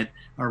doing that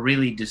are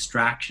really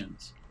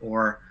distractions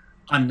or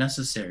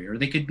unnecessary, or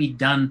they could be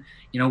done,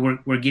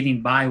 we're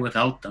getting by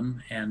without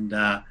them, and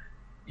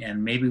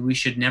maybe we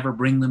should never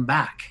bring them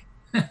back.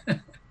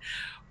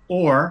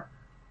 Or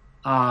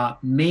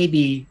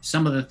maybe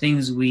some of the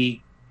things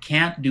we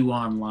can't do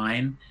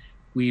online,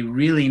 we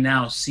really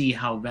now see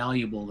how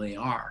valuable they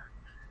are,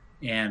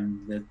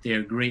 and that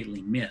they're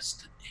greatly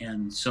missed.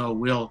 And so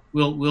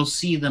we'll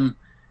see them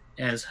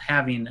as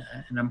having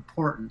an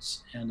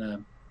importance and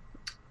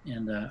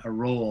a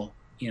role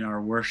in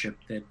our worship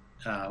that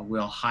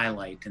we'll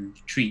highlight and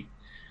treat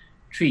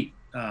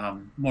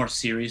more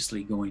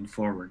seriously going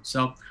forward.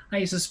 So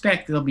I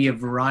suspect there'll be a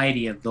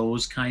variety of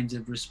those kinds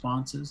of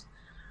responses.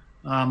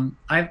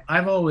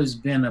 I've always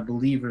been a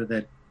believer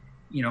that,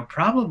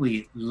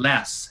 probably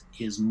less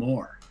is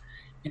more,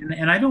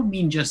 and I don't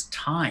mean just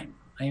time.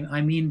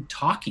 I mean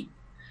talking.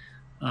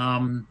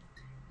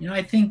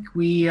 I think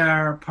we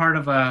are part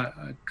of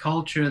a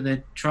culture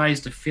that tries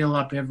to fill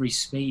up every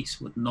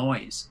space with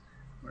noise,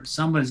 where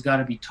somebody's got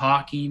to be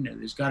talking, or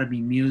there's got to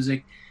be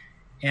music.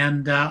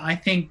 And I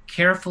think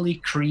carefully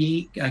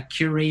create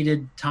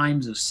curated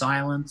times of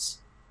silence,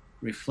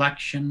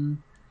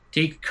 reflection,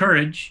 take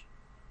courage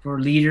for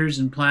leaders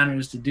and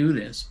planners to do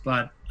this,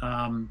 but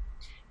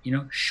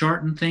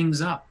shorten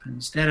things up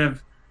instead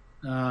of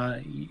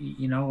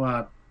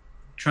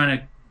trying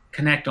to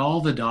connect all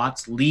the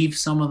dots, leave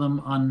some of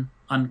them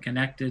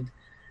unconnected,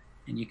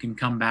 and you can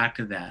come back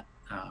to that.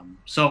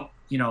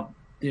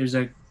 There's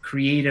a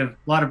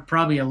lot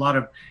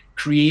of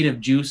creative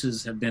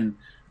juices have been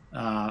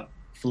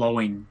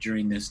flowing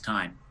during this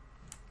time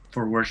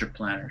for worship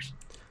planners.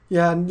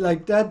 Yeah, and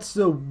like that's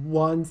the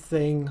one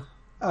thing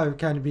I've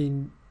kind of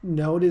been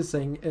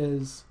noticing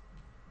is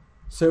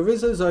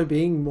services are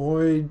being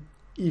more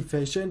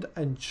efficient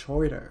and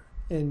shorter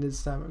in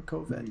this time of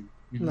COVID.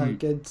 Mm-hmm.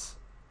 Like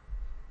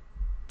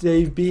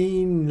they've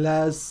been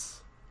less,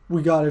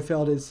 we gotta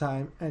fill this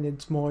time, and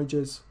it's more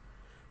just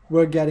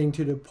we're getting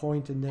to the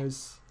point, and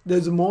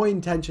there's more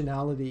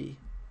intentionality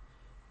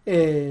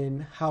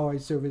in how our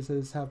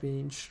services have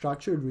been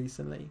structured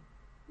recently.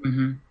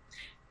 Mm-hmm.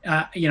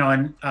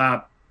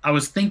 I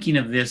was thinking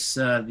of this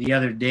the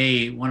other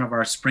day, one of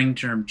our spring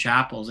term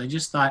chapels. I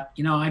just thought,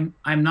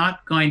 I'm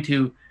not going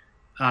to,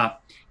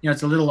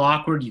 it's a little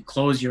awkward. You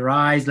close your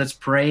eyes, let's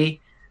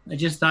pray. I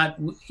just thought,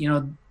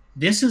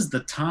 this is the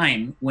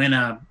time when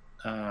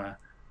a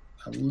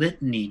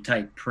litany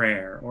type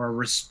prayer or a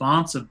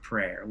responsive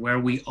prayer where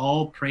we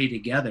all pray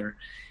together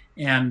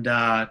and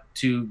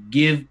to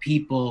give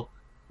people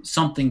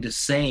something to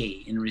say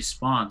in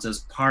response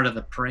as part of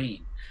the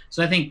praying.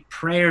 So I think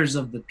prayers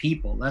of the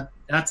people,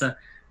 that's a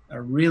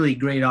really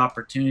great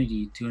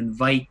opportunity to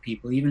invite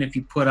people, even if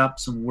you put up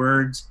some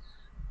words,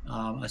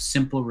 a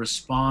simple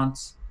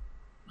response.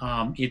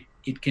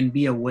 It can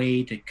be a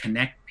way to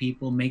connect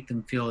people, make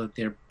them feel that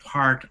they're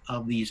part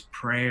of these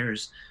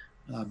prayers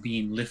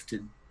being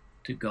lifted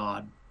to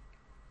God.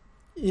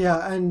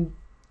 Yeah, and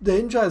the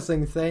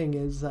interesting thing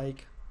is,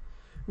 like,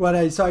 when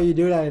I saw you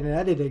do that in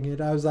editing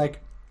it, I was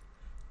like,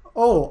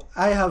 oh,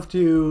 I have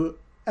to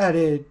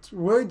edit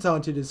words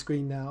onto the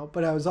screen now.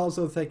 But I was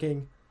also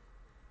thinking,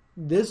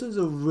 this is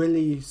a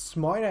really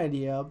smart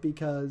idea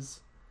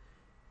because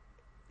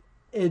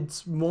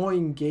it's more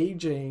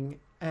engaging,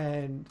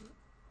 and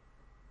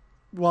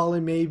while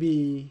it may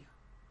be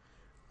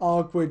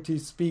awkward to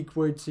speak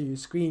words to your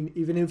screen,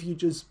 even if you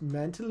just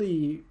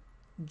mentally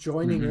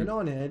joining in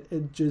on it,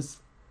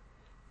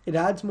 it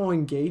adds more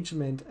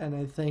engagement. And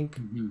I think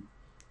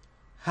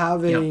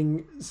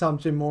having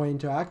something more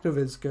interactive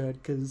is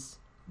good, because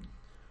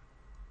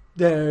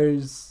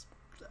there's,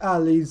 at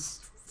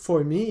least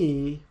for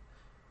me,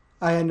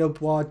 I end up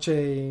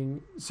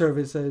watching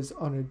services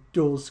on a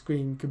dual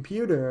screen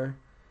computer,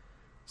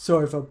 so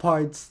if a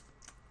part's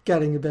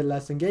getting a bit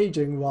less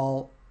engaging,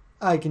 well,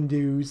 I can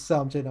do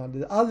something on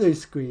the other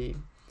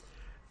screen.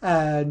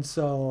 And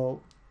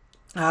so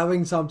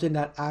having something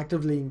that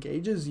actively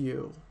engages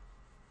you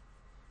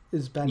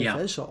is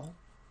beneficial.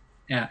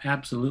 Yeah,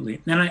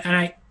 absolutely. And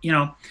I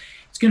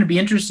it's going to be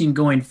interesting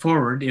going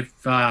forward. If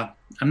I'm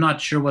not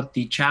sure what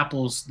the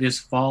chapels this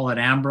fall at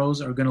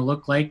Ambrose are going to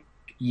look like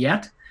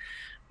yet,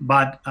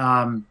 but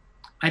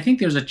I think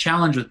there's a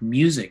challenge with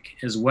music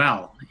as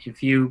well.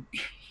 If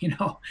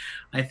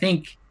I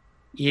think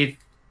if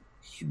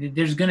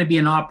there's going to be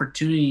an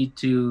opportunity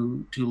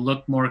to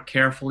look more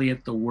carefully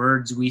at the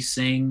words we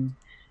sing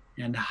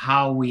and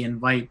how we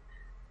invite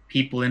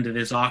people into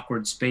this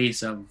awkward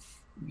space of,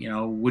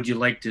 would you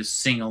like to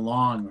sing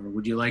along, or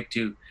would you like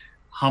to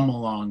hum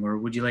along, or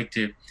would you like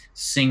to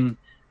sing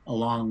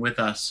along with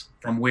us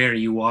from where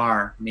you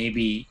are,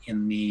 maybe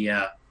in the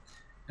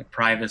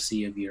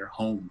privacy of your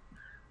home.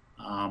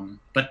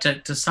 But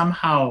to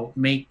somehow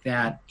make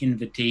that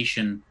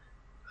invitation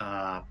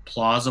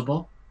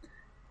plausible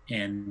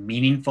and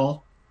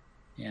meaningful.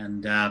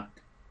 And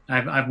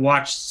I've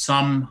watched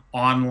some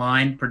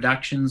online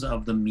productions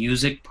of the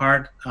music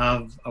part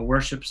of a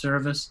worship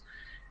service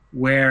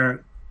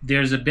where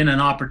there's been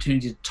an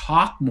opportunity to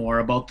talk more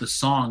about the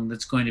song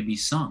that's going to be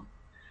sung.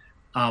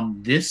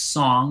 This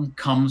song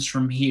comes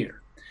from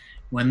here.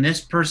 When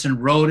this person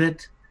wrote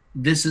it,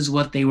 this is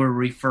what they were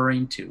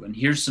referring to. And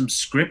here's some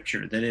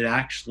scripture that it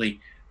actually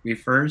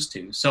refers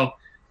to. So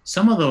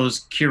some of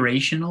those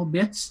curational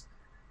bits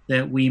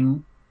that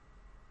we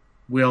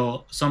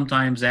will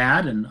sometimes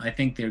add, and I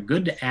think they're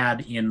good to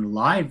add in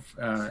live,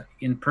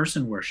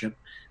 in-person worship,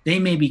 they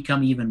may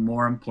become even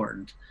more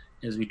important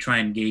as we try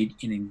and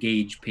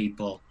engage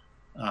people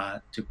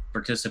to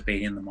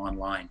participate in them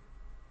online.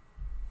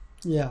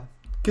 Yeah,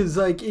 because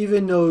like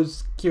even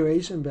those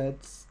curation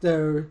bits,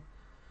 they're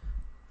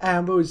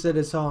Ambrose did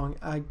a song.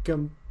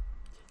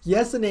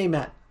 Yes and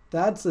Amen.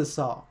 That's the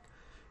song.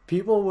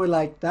 People were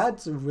like,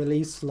 "That's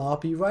really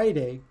sloppy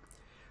writing,"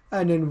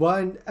 and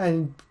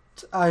then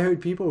I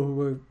heard people who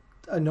were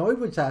annoyed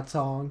with that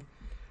song,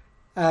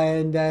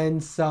 and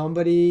then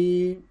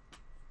somebody,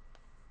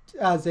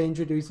 as they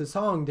introduced the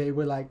song, they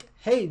were like,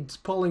 "Hey, it's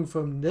pulling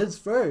from this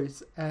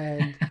verse,"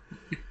 and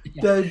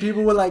Yeah. then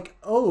people were like,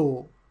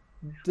 "Oh,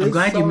 this I'm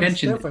glad you song's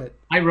mentioned different." it.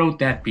 I wrote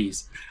that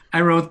piece.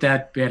 I wrote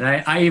that bit.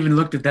 I even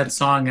looked at that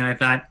song and I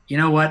thought, you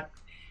know what?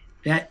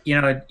 That,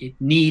 it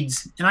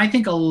needs, and I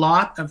think a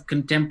lot of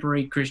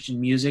contemporary Christian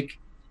music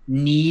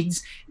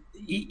needs,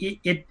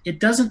 it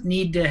doesn't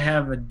need to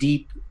have a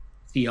deep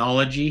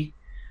theology.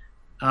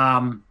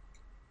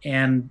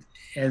 And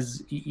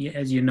as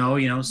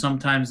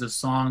sometimes the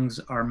songs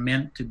are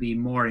meant to be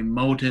more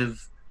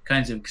emotive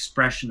kinds of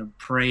expression of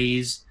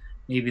praise.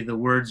 Maybe the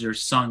words are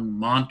sung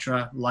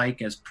mantra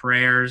like as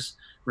prayers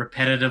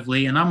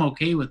repetitively, and I'm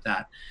okay with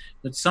that.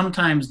 But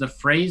sometimes the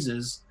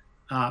phrases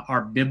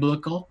are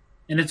biblical,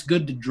 and it's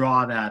good to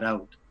draw that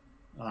out.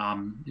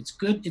 It's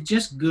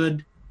just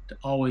good to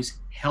always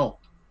help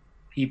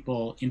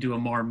people into a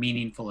more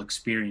meaningful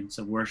experience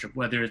of worship,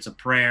 whether it's a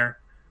prayer,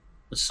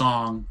 a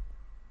song,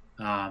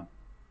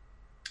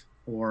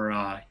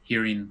 or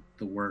hearing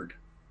the word.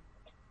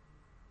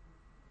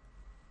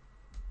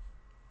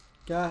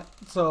 Yeah,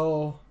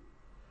 so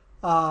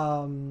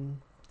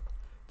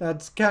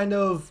that's kind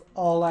of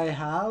all I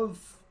have.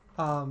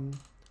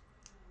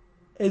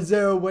 Is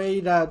there a way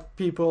that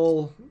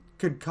people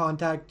could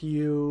contact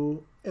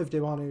you if they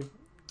want to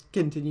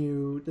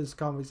continue this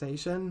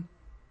conversation?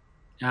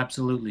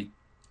 Absolutely.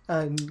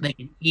 And They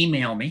can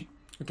email me.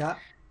 okay,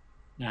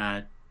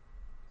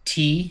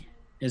 T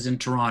as in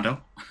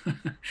Toronto.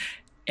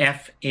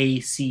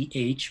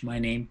 FACH, my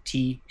name,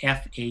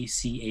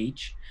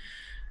 TFACH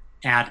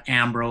at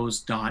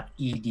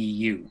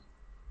ambrose.edu.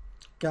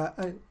 got,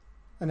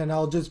 and then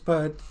I'll just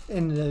put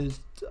in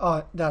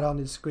that on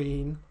the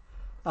screen,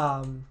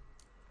 and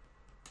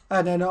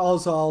then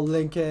also I'll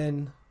link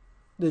in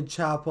the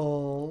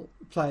chapel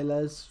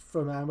playlist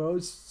from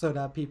Ambrose so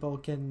that people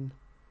can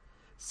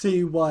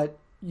see what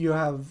you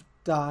have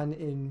done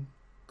in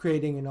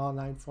creating an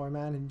online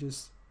format and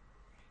just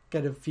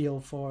get a feel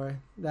for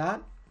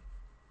that.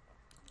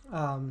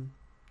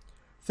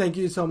 Thank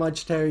you so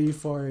much, Terry,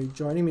 for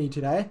joining me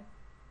today.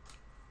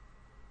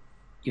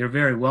 You're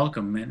very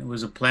welcome, and it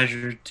was a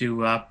pleasure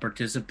to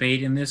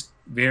participate in this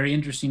very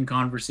interesting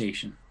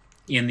conversation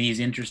in these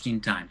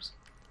interesting times.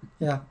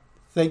 Yeah,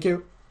 thank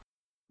you.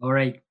 All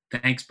right.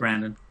 Thanks,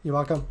 Brandon. You're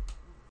welcome.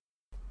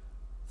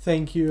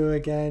 Thank you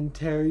again,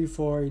 Terry,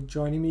 for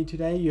joining me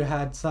today. You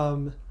had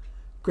some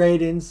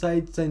great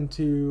insights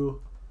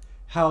into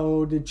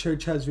how the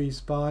church has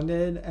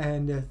responded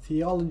and the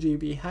theology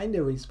behind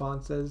the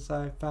responses.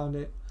 I found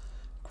it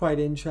quite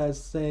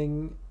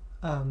interesting.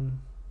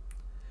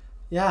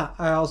 Yeah,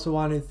 I also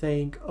want to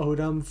thank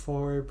Odom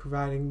for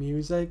providing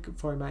music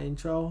for my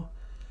intro.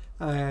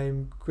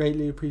 I'm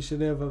greatly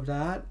appreciative of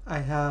that. I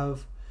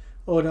have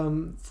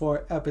Odom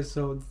for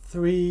episode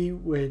 3,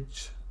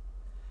 which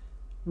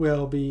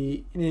will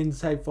be an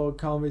insightful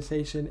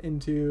conversation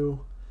into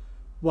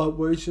what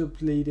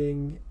worship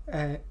leading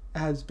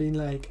has been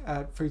like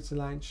at First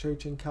Alliance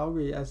Church in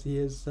Calgary, as he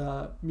is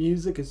a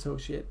music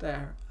associate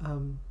there.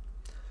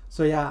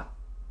 So yeah,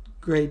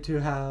 great to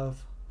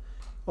have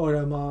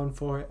Odom on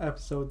for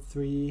episode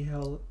 3.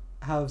 He'll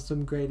have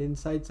some great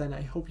insights, and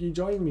I hope you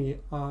join me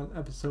on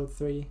episode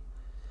 3.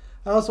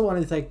 I also want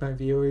to thank my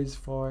viewers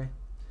for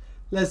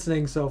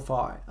listening so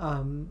far.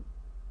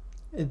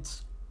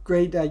 It's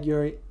great that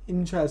you're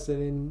interested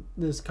in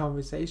this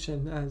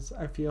conversation, as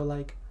I feel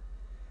like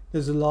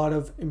there's a lot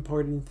of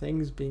important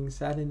things being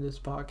said in this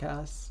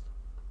podcast.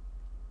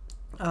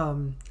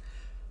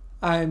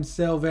 I'm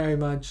still very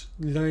much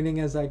learning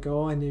as I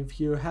go, and if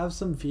you have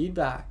some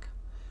feedback,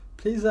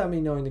 please let me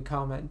know in the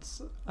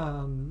comments.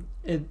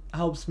 It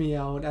helps me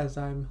out as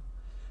I'm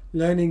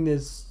learning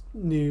this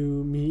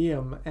new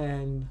medium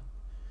and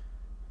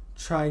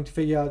trying to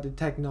figure out the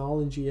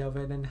technology of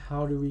it and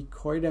how to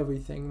record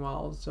everything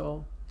well.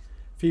 So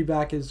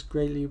feedback is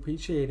greatly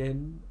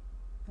appreciated,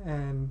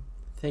 and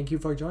thank you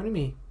for joining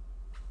me.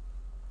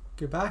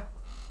 Goodbye.